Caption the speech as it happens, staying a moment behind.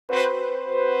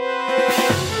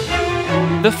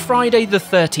The Friday the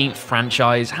 13th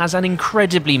franchise has an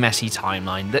incredibly messy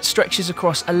timeline that stretches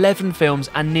across 11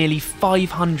 films and nearly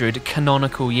 500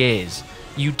 canonical years.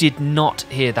 You did not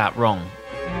hear that wrong.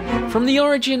 From the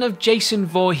origin of Jason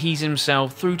Voorhees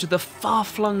himself through to the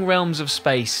far-flung realms of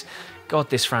space, God,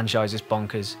 this franchise is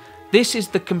bonkers. This is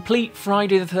the complete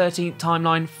Friday the 13th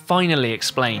timeline finally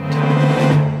explained.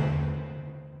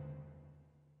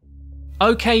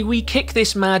 Okay, we kick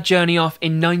this mad journey off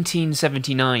in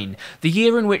 1979, the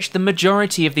year in which the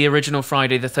majority of the original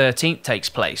Friday the 13th takes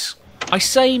place. I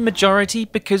say majority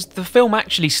because the film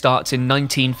actually starts in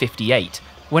 1958,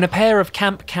 when a pair of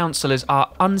camp counsellors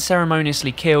are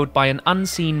unceremoniously killed by an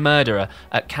unseen murderer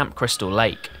at Camp Crystal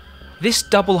Lake. This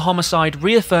double homicide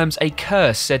reaffirms a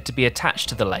curse said to be attached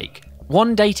to the lake,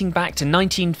 one dating back to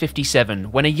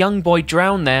 1957 when a young boy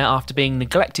drowned there after being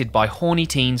neglected by horny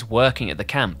teens working at the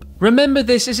camp. Remember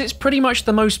this as it's pretty much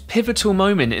the most pivotal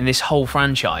moment in this whole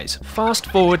franchise. Fast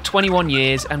forward 21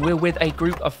 years and we're with a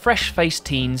group of fresh-faced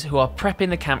teens who are prepping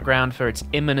the campground for its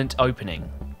imminent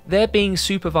opening. They're being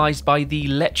supervised by the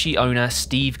Lecce owner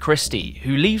Steve Christie,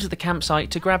 who leaves the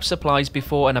campsite to grab supplies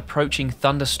before an approaching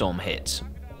thunderstorm hits.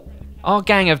 Our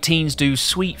gang of teens do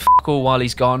sweet f*** all while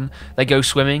he's gone. They go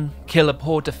swimming, kill a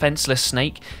poor defenceless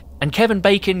snake, and Kevin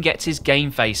Bacon gets his game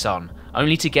face on,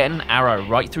 only to get an arrow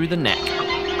right through the neck.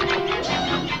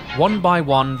 One by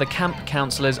one, the camp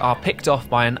counsellors are picked off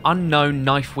by an unknown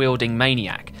knife-wielding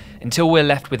maniac, until we're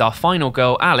left with our final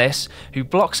girl, Alice, who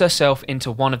blocks herself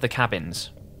into one of the cabins.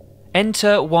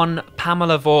 Enter one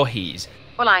Pamela Voorhees.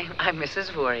 Well, I'm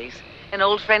Mrs. Voorhees, an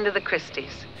old friend of the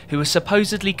Christies, who has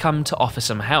supposedly come to offer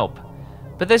some help.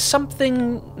 But there's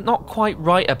something not quite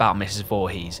right about Mrs.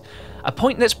 Voorhees, a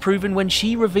point that's proven when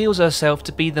she reveals herself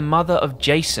to be the mother of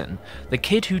Jason, the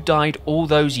kid who died all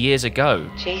those years ago.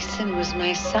 Jason was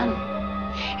my son,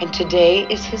 and today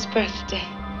is his birthday.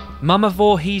 Mama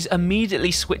Voorhees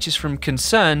immediately switches from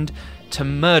concerned to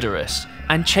murderous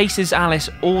and chases Alice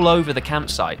all over the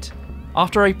campsite.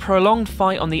 After a prolonged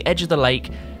fight on the edge of the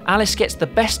lake, Alice gets the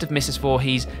best of Mrs.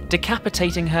 Voorhees,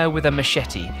 decapitating her with a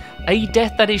machete, a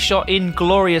death that is shot in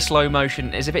glorious slow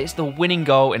motion as if it's the winning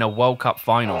goal in a World Cup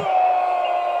final.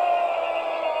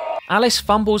 Alice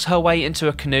fumbles her way into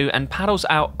a canoe and paddles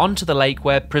out onto the lake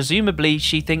where presumably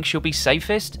she thinks she'll be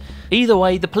safest. Either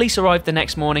way, the police arrive the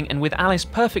next morning and with Alice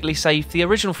perfectly safe, the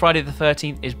original Friday the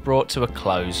 13th is brought to a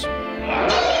close.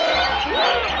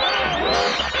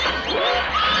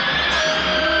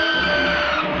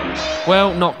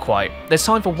 Well, not quite. There's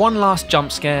time for one last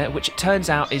jump scare, which it turns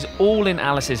out is all in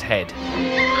Alice's head.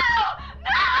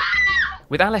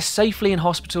 With Alice safely in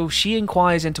hospital, she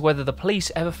inquires into whether the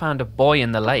police ever found a boy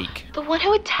in the lake. The one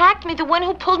who attacked me, the one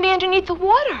who pulled me underneath the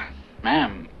water.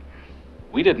 Ma'am,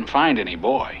 we didn't find any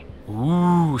boy.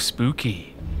 Ooh, spooky.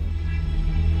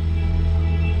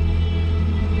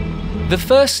 The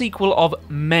first sequel of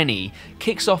many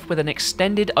kicks off with an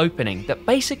extended opening that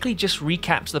basically just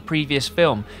recaps the previous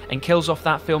film and kills off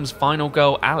that film's final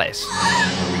girl, Alice.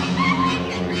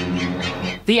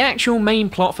 The actual main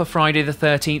plot for Friday the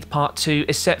 13th Part 2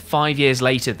 is set 5 years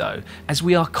later though, as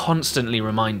we are constantly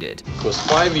reminded. It was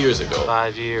 5 years ago.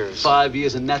 5 years. 5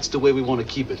 years, and that's the way we want to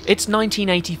keep it. It's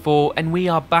 1984 and we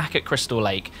are back at Crystal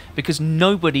Lake because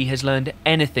nobody has learned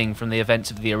anything from the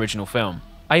events of the original film.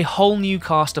 A whole new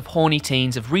cast of horny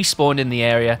teens have respawned in the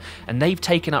area and they've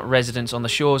taken up residence on the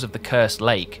shores of the cursed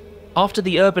lake. After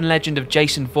the urban legend of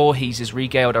Jason Voorhees is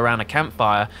regaled around a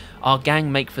campfire, our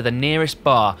gang make for the nearest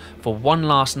bar for one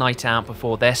last night out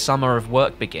before their summer of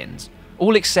work begins,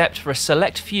 all except for a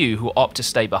select few who opt to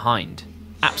stay behind.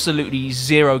 Absolutely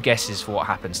zero guesses for what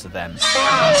happens to them.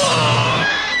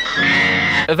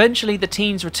 Eventually, the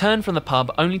teens return from the pub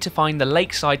only to find the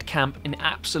lakeside camp in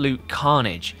absolute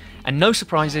carnage. And no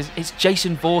surprises, it's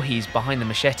Jason Voorhees behind the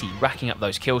machete racking up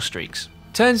those kill streaks.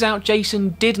 Turns out Jason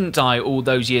didn't die all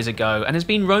those years ago and has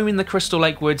been roaming the Crystal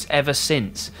Lake woods ever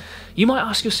since. You might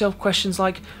ask yourself questions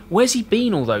like, where's he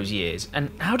been all those years?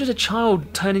 And how did a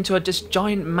child turn into this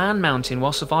giant man mountain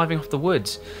while surviving off the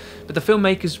woods? But the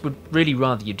filmmakers would really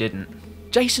rather you didn't.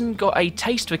 Jason got a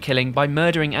taste for killing by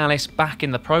murdering Alice back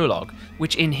in the prologue,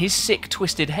 which in his sick,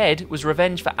 twisted head was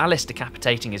revenge for Alice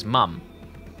decapitating his mum.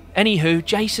 Anywho,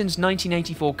 Jason's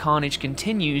 1984 carnage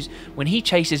continues when he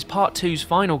chases Part 2's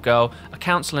final girl, a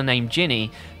counsellor named Ginny,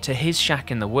 to his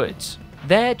shack in the woods.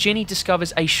 There, Ginny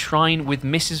discovers a shrine with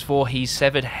Mrs. Voorhees'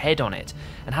 severed head on it,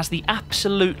 and has the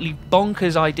absolutely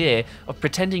bonkers idea of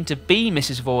pretending to be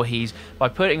Mrs. Voorhees by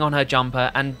putting on her jumper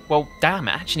and, well, damn,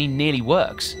 it actually nearly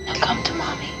works. Now come to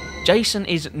mommy. Jason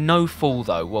is no fool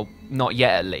though, well, not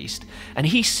yet at least, and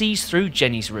he sees through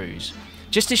Jenny's ruse.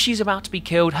 Just as she's about to be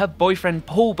killed, her boyfriend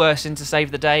Paul bursts in to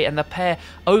save the day, and the pair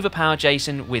overpower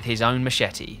Jason with his own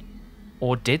machete.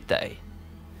 Or did they?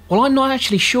 Well, I'm not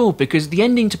actually sure, because the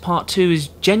ending to part 2 is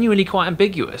genuinely quite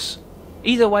ambiguous.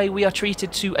 Either way, we are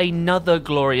treated to another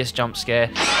glorious jump scare.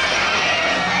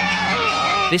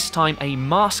 This time a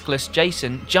maskless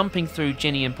Jason jumping through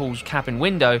Ginny and Paul's cabin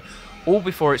window, all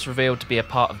before it's revealed to be a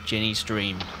part of Ginny's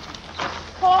dream.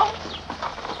 Paul?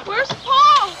 Where's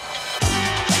Paul?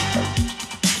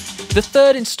 The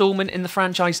third instalment in the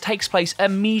franchise takes place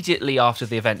immediately after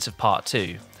the events of part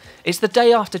 2. It's the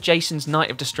day after Jason's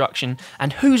night of destruction,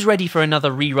 and who's ready for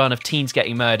another rerun of teens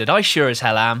getting murdered? I sure as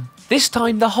hell am. This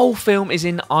time the whole film is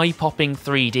in eye-popping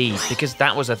 3D, because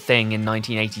that was a thing in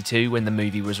 1982 when the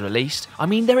movie was released. I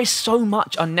mean, there is so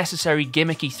much unnecessary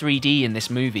gimmicky 3D in this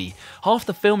movie. Half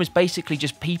the film is basically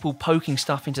just people poking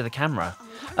stuff into the camera.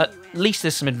 At least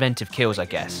there's some inventive kills, I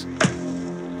guess.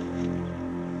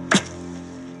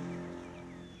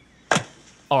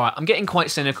 Alright, I'm getting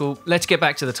quite cynical, let's get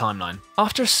back to the timeline.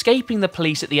 After escaping the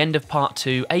police at the end of part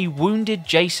 2, a wounded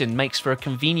Jason makes for a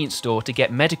convenience store to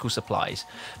get medical supplies,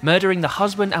 murdering the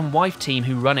husband and wife team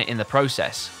who run it in the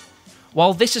process.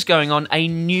 While this is going on, a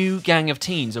new gang of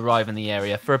teens arrive in the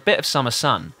area for a bit of summer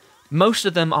sun. Most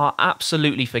of them are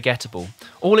absolutely forgettable,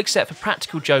 all except for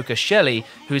practical joker Shelley,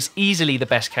 who is easily the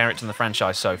best character in the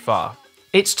franchise so far.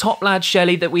 It's top lad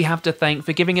Shelley that we have to thank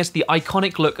for giving us the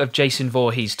iconic look of Jason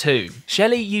Voorhees too.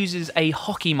 Shelley uses a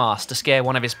hockey mask to scare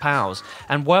one of his pals,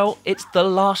 and well, it's the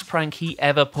last prank he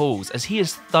ever pulls, as he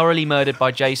is thoroughly murdered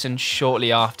by Jason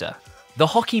shortly after. The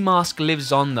hockey mask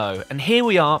lives on though, and here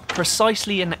we are,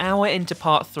 precisely an hour into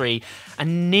part 3,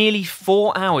 and nearly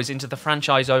 4 hours into the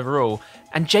franchise overall,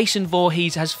 and Jason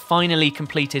Voorhees has finally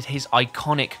completed his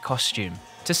iconic costume.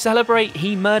 To celebrate,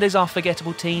 he murders our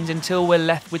forgettable teens until we're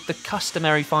left with the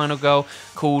customary final girl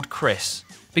called Chris.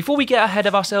 Before we get ahead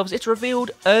of ourselves, it's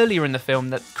revealed earlier in the film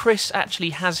that Chris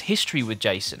actually has history with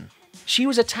Jason. She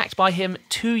was attacked by him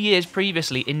 2 years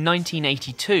previously in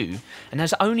 1982 and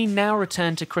has only now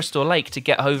returned to Crystal Lake to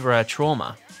get over her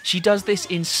trauma. She does this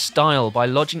in style by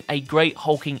lodging a great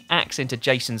hulking axe into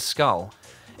Jason's skull.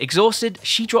 Exhausted,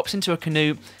 she drops into a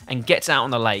canoe and gets out on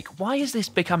the lake. Why is this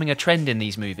becoming a trend in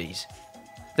these movies?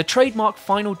 The trademark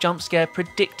final jump scare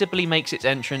predictably makes its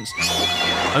entrance,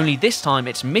 only this time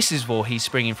it's Mrs. Voorhees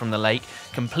springing from the lake,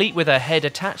 complete with her head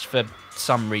attached for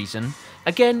some reason.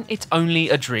 Again, it's only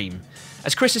a dream.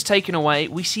 As Chris is taken away,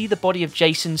 we see the body of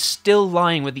Jason still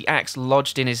lying with the axe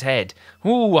lodged in his head.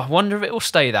 Ooh, I wonder if it will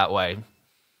stay that way.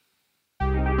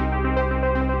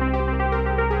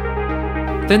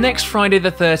 The next Friday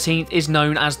the 13th is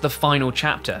known as the final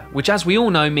chapter, which as we all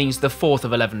know means the 4th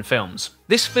of 11 films.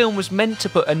 This film was meant to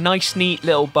put a nice neat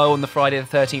little bow on the Friday the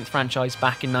 13th franchise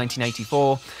back in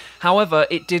 1984, however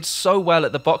it did so well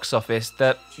at the box office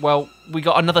that, well, we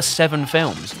got another 7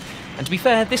 films. And to be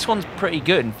fair, this one's pretty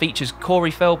good and features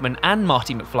Corey Feldman and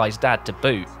Marty McFly's dad to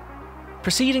boot.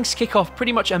 Proceedings kick off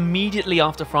pretty much immediately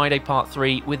after Friday Part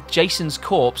 3 with Jason's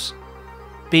corpse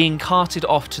being carted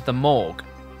off to the morgue.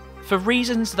 For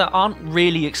reasons that aren't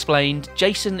really explained,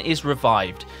 Jason is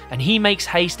revived, and he makes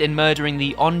haste in murdering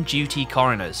the on-duty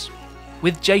coroners.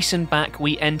 With Jason back,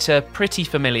 we enter pretty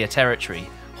familiar territory: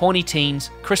 horny teens,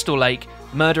 Crystal Lake,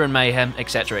 murder and mayhem,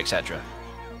 etc, etc.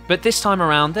 But this time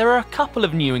around, there are a couple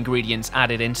of new ingredients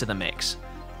added into the mix.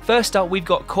 First up, we've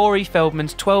got Corey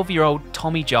Feldman's 12-year-old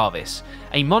Tommy Jarvis,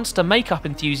 a monster makeup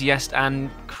enthusiast and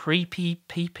creepy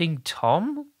peeping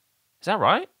Tom? Is that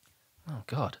right? Oh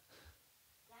god.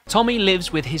 Tommy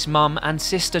lives with his mum and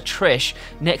sister Trish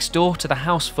next door to the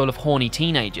house full of horny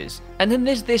teenagers. And then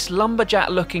there's this lumberjack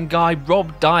looking guy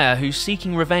Rob Dyer who's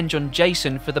seeking revenge on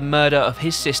Jason for the murder of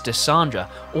his sister Sandra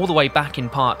all the way back in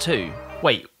part 2.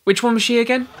 Wait, which one was she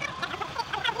again?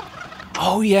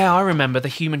 Oh yeah, I remember, the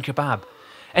human kebab.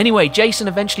 Anyway, Jason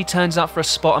eventually turns up for a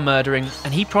spot of murdering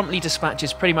and he promptly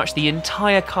dispatches pretty much the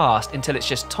entire cast until it's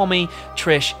just Tommy,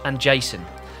 Trish and Jason.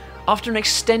 After an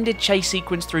extended chase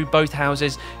sequence through both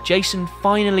houses, Jason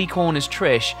finally corners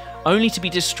Trish, only to be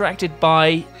distracted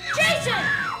by... Jason!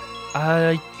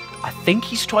 I think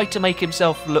he's tried to make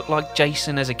himself look like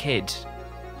Jason as a kid.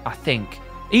 I think.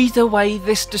 Either way,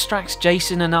 this distracts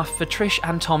Jason enough for Trish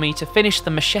and Tommy to finish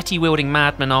the machete-wielding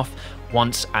madman off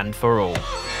once and for all.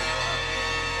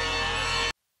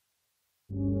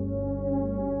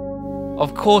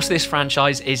 Of course this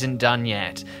franchise isn't done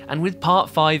yet, and with part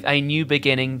 5 a new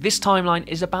beginning, this timeline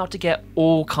is about to get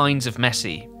all kinds of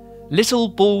messy. Little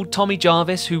bald Tommy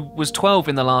Jarvis, who was 12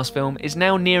 in the last film, is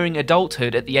now nearing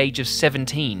adulthood at the age of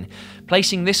 17,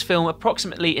 placing this film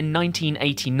approximately in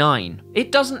 1989.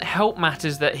 It doesn't help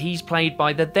matters that he's played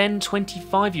by the then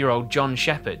 25-year-old John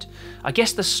Shepherd. I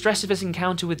guess the stress of his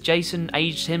encounter with Jason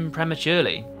aged him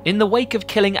prematurely. In the wake of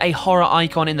killing a horror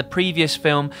icon in the previous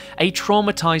film, a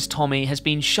traumatized Tommy has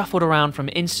been shuffled around from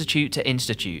institute to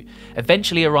institute,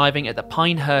 eventually arriving at the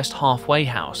Pinehurst halfway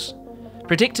house.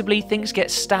 Predictably, things get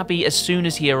stabby as soon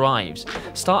as he arrives,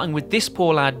 starting with this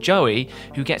poor lad Joey,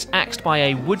 who gets axed by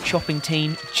a wood-chopping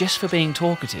teen just for being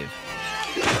talkative.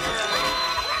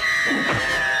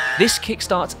 This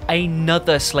kickstarts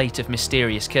another slate of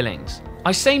mysterious killings.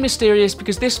 I say mysterious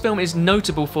because this film is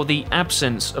notable for the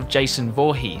absence of Jason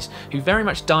Voorhees, who very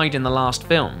much died in the last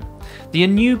film. The A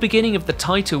New Beginning of the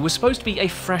title was supposed to be a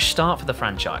fresh start for the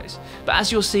franchise, but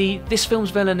as you'll see, this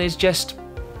film's villain is just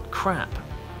crap.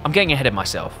 I'm getting ahead of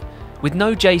myself. With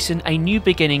no Jason, A New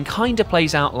Beginning kinda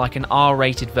plays out like an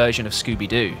R-rated version of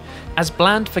Scooby-Doo, as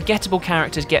bland, forgettable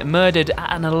characters get murdered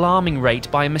at an alarming rate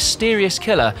by a mysterious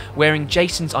killer wearing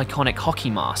Jason's iconic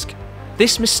hockey mask.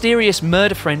 This mysterious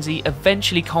murder frenzy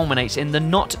eventually culminates in the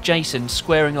not Jason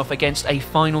squaring off against a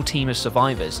final team of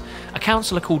survivors, a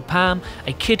counsellor called Pam,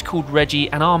 a kid called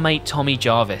Reggie, and our mate Tommy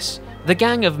Jarvis. The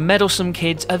gang of meddlesome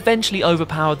kids eventually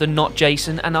overpower the not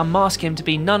Jason and unmask him to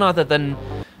be none other than...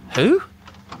 who?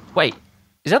 Wait,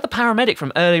 is that the paramedic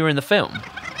from earlier in the film?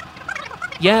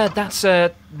 Yeah, that's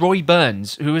Roy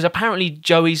Burns, who is apparently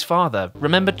Joey's father.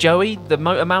 Remember Joey, the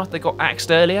motor mouth that got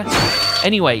axed earlier?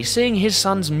 Anyway, seeing his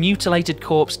son's mutilated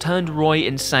corpse turned Roy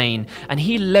insane, and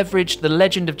he leveraged the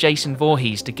legend of Jason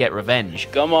Voorhees to get revenge.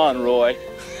 Come on, Roy.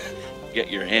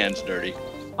 Get your hands dirty.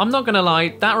 I'm not gonna lie,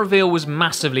 that reveal was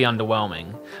massively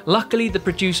underwhelming. Luckily, the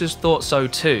producers thought so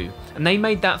too, and they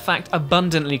made that fact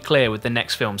abundantly clear with the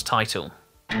next film's title.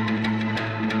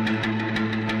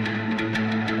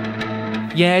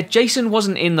 Yeah, Jason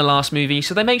wasn't in the last movie,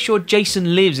 so they make sure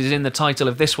Jason Lives is in the title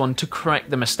of this one to correct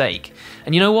the mistake.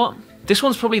 And you know what? This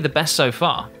one's probably the best so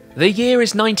far. The year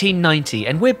is 1990,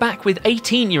 and we're back with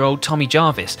 18-year-old Tommy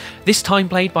Jarvis, this time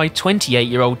played by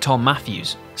 28-year-old Tom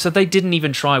Matthews. So they didn't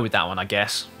even try with that one, I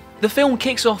guess. The film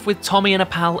kicks off with Tommy and a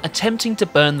pal attempting to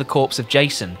burn the corpse of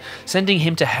Jason, sending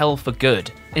him to hell for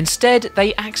good. Instead,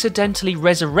 they accidentally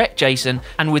resurrect Jason,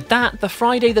 and with that, the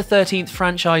Friday the 13th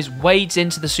franchise wades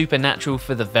into the supernatural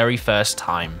for the very first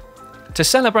time. To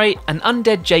celebrate, an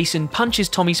undead Jason punches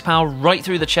Tommy's pal right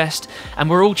through the chest, and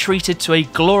we're all treated to a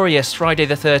glorious Friday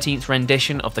the 13th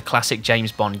rendition of the classic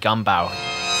James Bond gun barrel.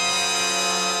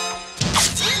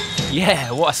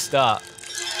 Yeah, what a start.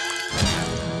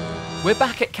 We're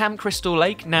back at Camp Crystal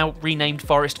Lake, now renamed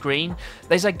Forest Green.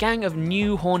 There's a gang of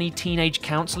new horny teenage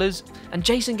counsellors, and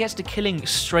Jason gets to killing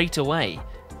straight away.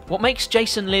 What makes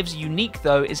Jason Lives unique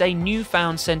though is a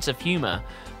newfound sense of humour.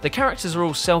 The characters are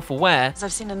all self-aware.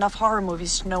 I've seen enough horror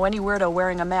movies to know any weirdo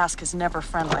wearing a mask is never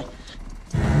friendly.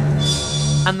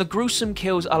 And the gruesome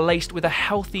kills are laced with a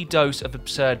healthy dose of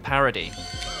absurd parody.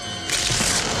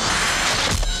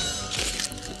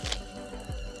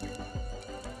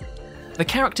 The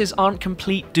characters aren't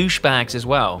complete douchebags as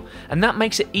well, and that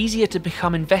makes it easier to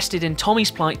become invested in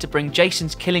Tommy's plight to bring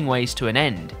Jason's killing ways to an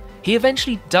end. He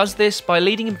eventually does this by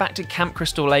leading him back to Camp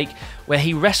Crystal Lake, where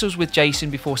he wrestles with Jason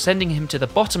before sending him to the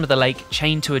bottom of the lake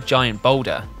chained to a giant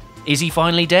boulder. Is he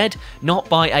finally dead? Not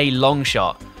by a long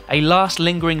shot. A last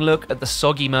lingering look at the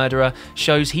soggy murderer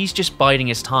shows he's just biding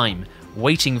his time,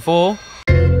 waiting for...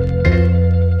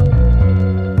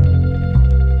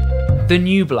 The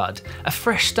New Blood, a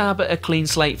fresh stab at a clean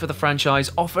slate for the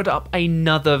franchise, offered up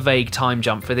another vague time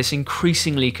jump for this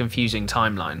increasingly confusing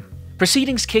timeline.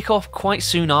 Proceedings kick off quite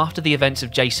soon after the events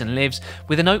of Jason Lives,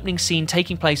 with an opening scene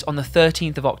taking place on the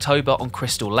 13th of October on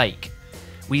Crystal Lake.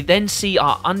 We then see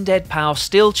our undead pal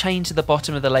still chained to the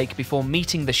bottom of the lake before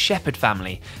meeting the Shepherd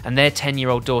family and their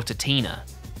 10-year-old daughter Tina.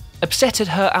 Upset at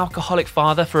her alcoholic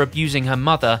father for abusing her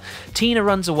mother, Tina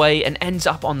runs away and ends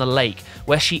up on the lake,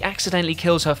 where she accidentally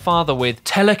kills her father with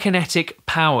telekinetic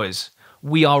powers.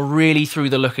 We are really through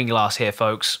the looking glass here,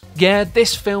 folks. Yeah,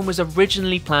 this film was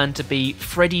originally planned to be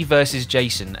Freddy vs.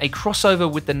 Jason, a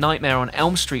crossover with the Nightmare on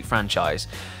Elm Street franchise,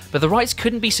 but the rights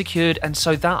couldn't be secured, and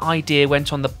so that idea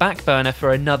went on the back burner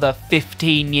for another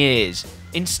 15 years.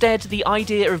 Instead, the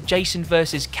idea of Jason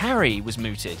vs. Carrie was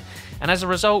mooted, and as a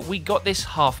result, we got this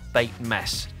half-baked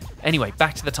mess. Anyway,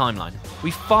 back to the timeline.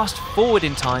 We fast forward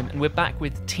in time and we're back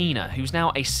with Tina, who's now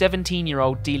a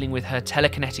 17-year-old dealing with her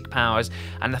telekinetic powers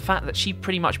and the fact that she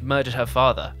pretty much murdered her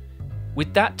father.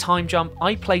 With that time jump,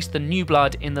 I placed The New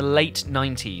Blood in the late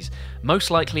 90s, most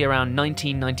likely around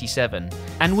 1997.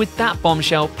 And with that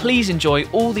bombshell, please enjoy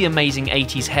all the amazing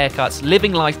 80s haircuts,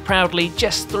 living life proudly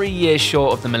just 3 years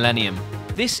short of the millennium.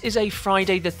 This is a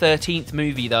Friday the 13th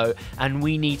movie though, and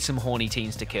we need some horny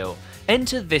teens to kill.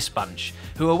 Enter this bunch,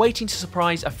 who are waiting to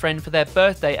surprise a friend for their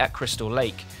birthday at Crystal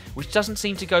Lake, which doesn't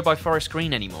seem to go by Forest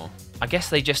Green anymore. I guess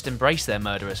they just embrace their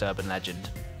murderous urban legend.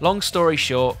 Long story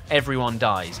short, everyone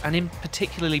dies, and in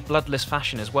particularly bloodless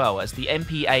fashion as well, as the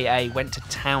MPAA went to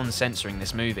town censoring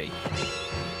this movie.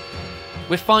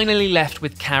 We're finally left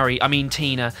with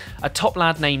Tina, a top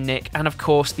lad named Nick, and of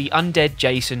course the undead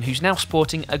Jason, who's now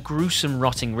sporting a gruesome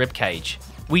rotting ribcage.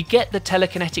 We get the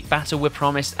telekinetic battle we're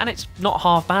promised, and it's not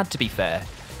half bad to be fair.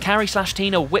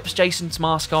 Carrie/Tina whips Jason's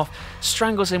mask off,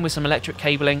 strangles him with some electric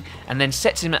cabling, and then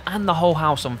sets him and the whole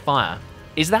house on fire.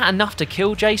 Is that enough to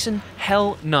kill Jason?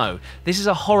 Hell no. This is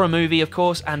a horror movie, of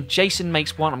course, and Jason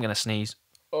makes one... I'm gonna sneeze.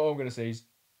 Oh, I'm gonna sneeze.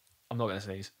 I'm not gonna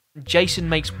sneeze. Jason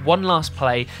makes one last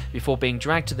play before being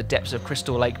dragged to the depths of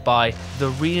Crystal Lake by the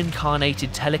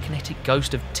reincarnated telekinetic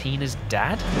ghost of Tina's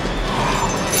dad?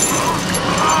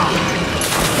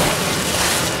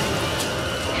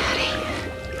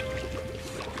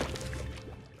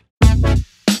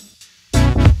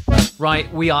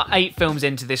 Right, we are 8 films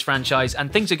into this franchise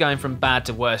and things are going from bad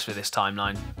to worse for this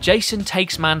timeline. Jason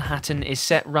Takes Manhattan is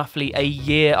set roughly a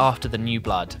year after The New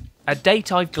Blood. A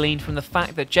date I've gleaned from the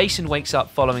fact that Jason wakes up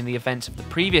following the events of the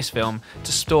previous film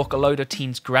to stalk a load of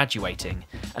teens graduating,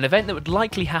 an event that would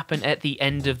likely happen at the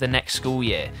end of the next school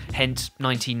year, hence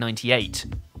 1998.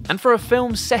 And for a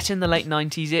film set in the late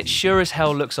 90s, it sure as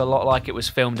hell looks a lot like it was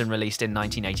filmed and released in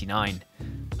 1989.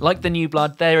 Like The New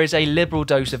Blood, there is a liberal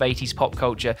dose of 80s pop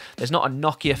culture. There's not a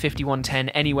Nokia 5110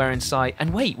 anywhere in sight.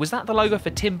 And wait, was that the logo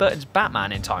for Tim Burton's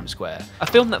Batman in Times Square? A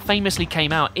film that famously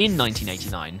came out in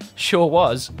 1989. Sure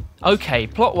was. Okay,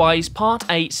 plot-wise, Part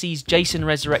 8 sees Jason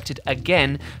resurrected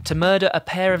again to murder a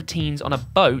pair of teens on a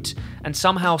boat and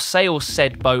somehow sail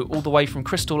said boat all the way from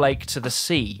Crystal Lake to the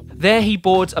sea. There he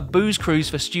boards a booze cruise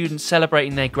for students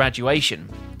celebrating their graduation.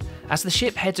 As the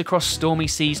ship heads across stormy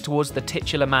seas towards the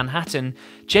titular Manhattan,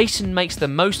 Jason makes the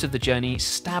most of the journey,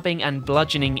 stabbing and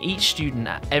bludgeoning each student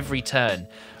at every turn.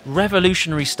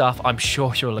 Revolutionary stuff, I'm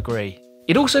sure you'll agree.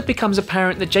 It also becomes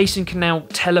apparent that Jason can now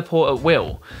teleport at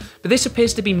will, but this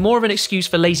appears to be more of an excuse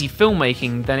for lazy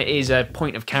filmmaking than it is a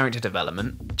point of character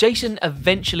development. Jason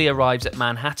eventually arrives at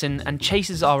Manhattan and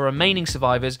chases our remaining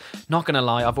survivors, not gonna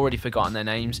lie, I've already forgotten their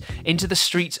names, into the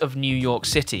streets of New York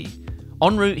City.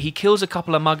 En route, he kills a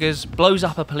couple of muggers, blows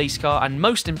up a police car, and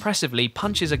most impressively,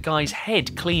 punches a guy's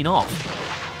head clean off.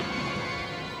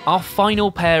 Our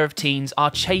final pair of teens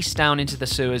are chased down into the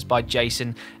sewers by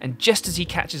Jason, and just as he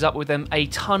catches up with them, a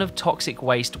ton of toxic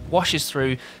waste washes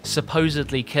through,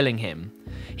 supposedly killing him.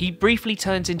 He briefly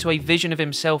turns into a vision of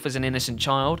himself as an innocent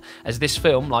child, as this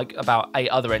film, like about 8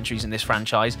 other entries in this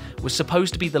franchise, was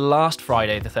supposed to be the last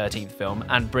Friday the 13th film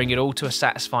and bring it all to a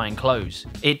satisfying close.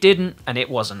 It didn't, and it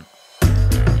wasn't.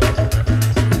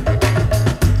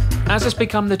 As has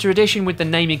become the tradition with the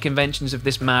naming conventions of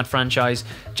this mad franchise,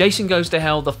 Jason Goes to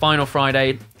Hell: The Final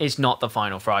Friday is not the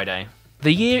final Friday.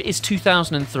 The year is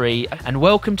 2003, and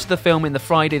welcome to the film in the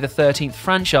Friday the 13th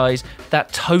franchise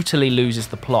that totally loses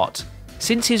the plot.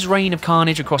 Since his reign of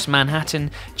carnage across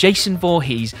Manhattan, Jason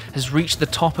Voorhees has reached the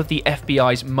top of the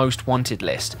FBI's most wanted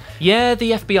list. Yeah,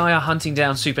 the FBI are hunting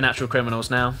down supernatural criminals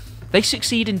now. They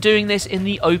succeed in doing this in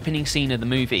the opening scene of the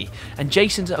movie, and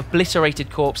Jason's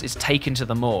obliterated corpse is taken to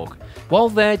the morgue. While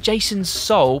there, Jason's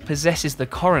soul possesses the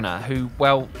coroner, who,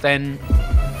 well, then...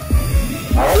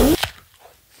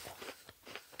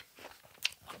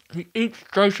 he eats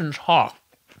Jason's heart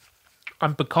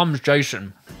and becomes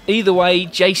Jason. Either way,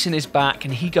 Jason is back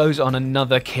and he goes on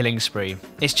another killing spree.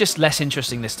 It's just less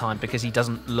interesting this time because he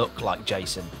doesn't look like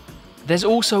Jason. There's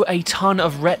also a ton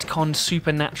of retconned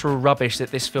supernatural rubbish that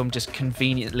this film just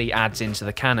conveniently adds into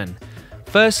the canon.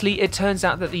 Firstly, it turns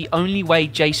out that the only way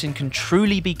Jason can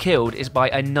truly be killed is by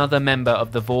another member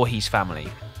of the Voorhees family.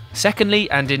 Secondly,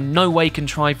 and in no way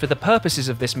contrived for the purposes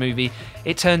of this movie,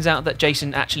 it turns out that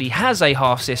Jason actually has a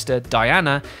half-sister,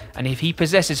 Diana, and if he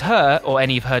possesses her, or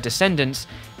any of her descendants,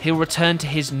 he'll return to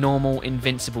his normal,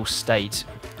 invincible state.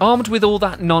 Armed with all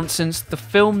that nonsense, the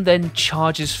film then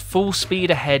charges full speed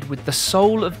ahead with the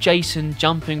soul of Jason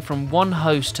jumping from one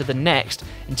host to the next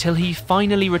until he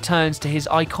finally returns to his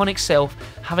iconic self,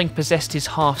 having possessed his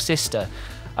half-sister.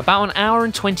 About an hour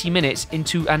and 20 minutes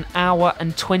into an hour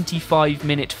and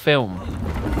 25-minute film.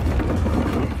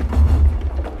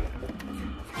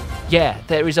 Yeah,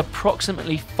 there is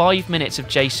approximately 5 minutes of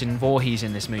Jason Voorhees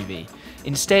in this movie.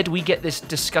 Instead, we get this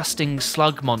disgusting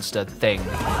slug monster thing.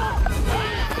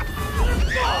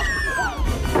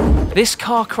 This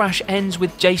car crash ends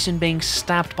with Jason being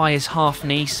stabbed by his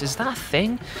half-niece, is that a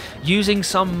thing? Using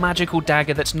some magical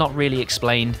dagger that's not really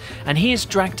explained, and he is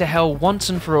dragged to hell once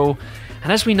and for all.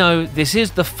 And as we know, this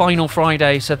is the final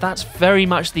Friday, so that's very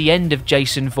much the end of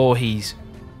Jason Voorhees.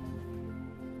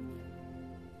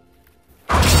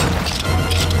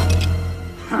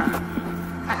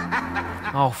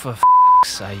 Oh, for f***'s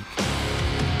sake.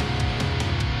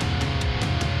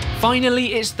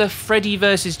 Finally, it's the Freddy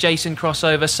vs. Jason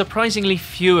crossover surprisingly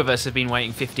few of us have been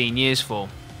waiting 15 years for.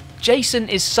 Jason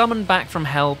is summoned back from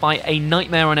hell by a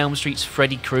Nightmare on Elm Street's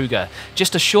Freddy Krueger,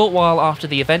 just a short while after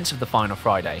the events of the final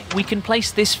Friday. We can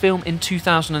place this film in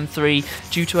 2003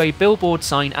 due to a billboard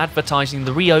sign advertising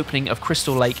the reopening of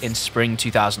Crystal Lake in spring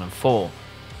 2004.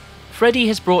 Freddy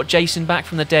has brought Jason back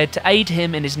from the dead to aid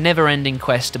him in his never-ending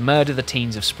quest to murder the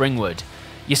teens of Springwood.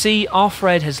 You see, our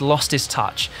Fred has lost his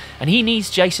touch, and he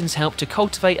needs Jason's help to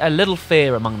cultivate a little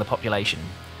fear among the population.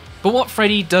 But what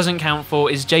Freddy doesn't count for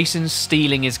is Jason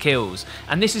stealing his kills,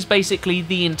 and this is basically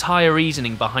the entire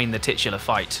reasoning behind the titular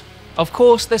fight. Of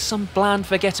course, there's some bland,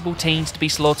 forgettable teens to be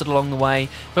slaughtered along the way,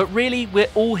 but really,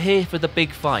 we're all here for the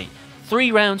big fight.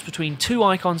 3 rounds between 2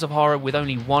 icons of horror with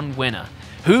only 1 winner.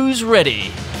 Who's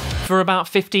ready? For about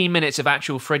 15 minutes of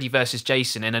actual Freddy vs.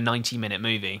 Jason in a 90-minute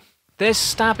movie. There's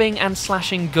stabbing and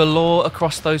slashing galore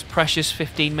across those precious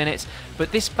 15 minutes,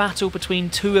 but this battle between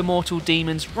 2 immortal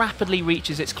demons rapidly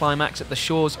reaches its climax at the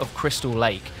shores of Crystal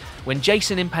Lake, when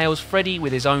Jason impales Freddy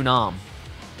with his own arm.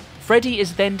 Freddy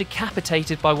is then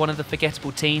decapitated by one of the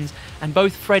forgettable teens, and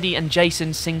both Freddy and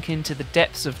Jason sink into the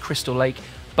depths of Crystal Lake,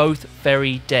 both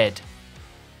very dead.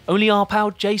 Only our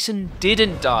pal Jason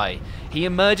didn't die. He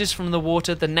emerges from the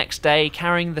water the next day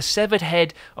carrying the severed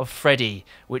head of Freddy,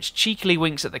 which cheekily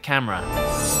winks at the camera.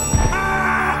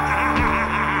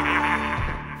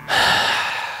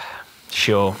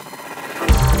 Sure.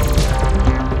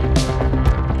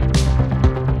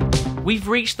 We've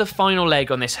reached the final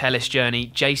leg on this hellish journey,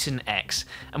 Jason X,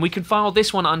 and we can file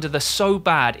this one under the so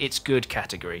bad it's good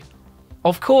category.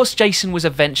 Of course, Jason was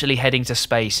eventually heading to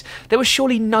space. There was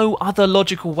surely no other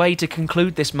logical way to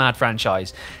conclude this mad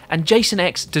franchise, and Jason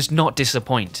X does not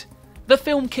disappoint. The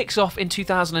film kicks off in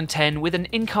 2010 with an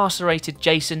incarcerated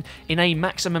Jason in a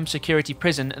maximum security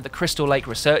prison at the Crystal Lake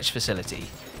Research Facility.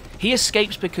 He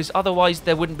escapes because otherwise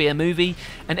there wouldn't be a movie,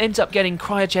 and ends up getting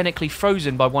cryogenically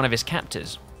frozen by one of his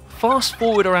captors. Fast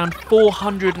forward around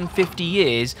 450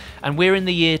 years, and we're in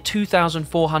the year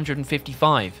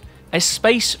 2455. A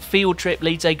space field trip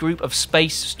leads a group of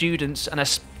space students and a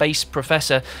space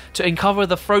professor to uncover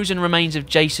the frozen remains of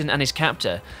Jason and his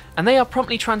captor, and they are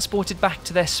promptly transported back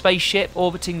to their spaceship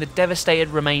orbiting the devastated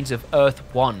remains of Earth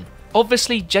 1.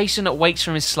 Obviously, Jason awakes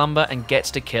from his slumber and gets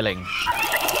to killing.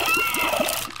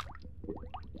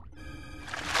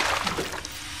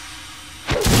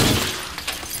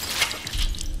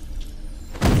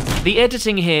 The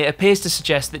editing here appears to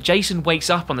suggest that Jason wakes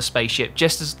up on the spaceship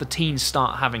just as the teens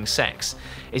start having sex.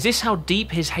 Is this how deep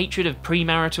his hatred of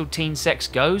premarital teen sex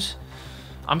goes?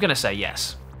 I'm gonna say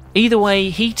yes. Either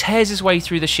way, he tears his way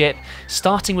through the ship,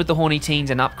 starting with the horny teens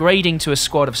and upgrading to a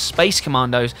squad of space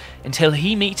commandos until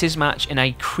he meets his match in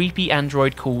a creepy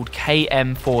android called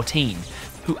KM-14,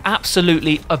 who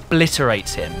absolutely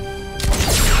obliterates him.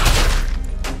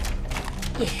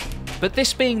 But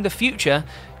this being the future,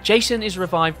 Jason is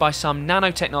revived by some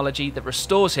nanotechnology that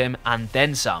restores him and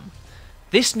then some.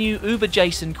 This new Uber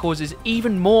Jason causes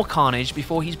even more carnage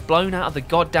before he's blown out of the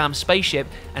goddamn spaceship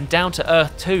and down to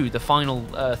Earth 2, the final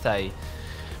Earth A,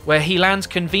 where he lands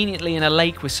conveniently in a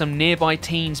lake with some nearby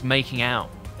teens making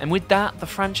out. And with that, the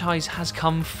franchise has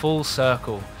come full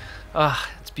circle.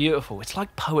 It's beautiful, it's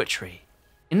like poetry.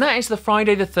 And that is the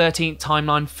Friday the 13th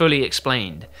timeline fully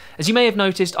explained. As you may have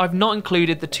noticed, I've not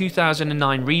included the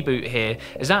 2009 reboot here,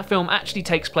 as that film actually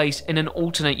takes place in an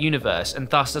alternate universe and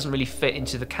thus doesn't really fit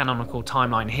into the canonical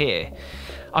timeline here.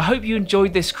 I hope you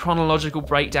enjoyed this chronological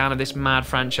breakdown of this mad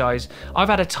franchise. I've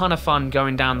had a ton of fun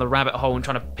going down the rabbit hole and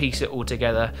trying to piece it all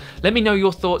together. Let me know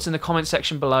your thoughts in the comment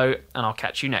section below, and I'll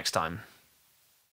catch you next time.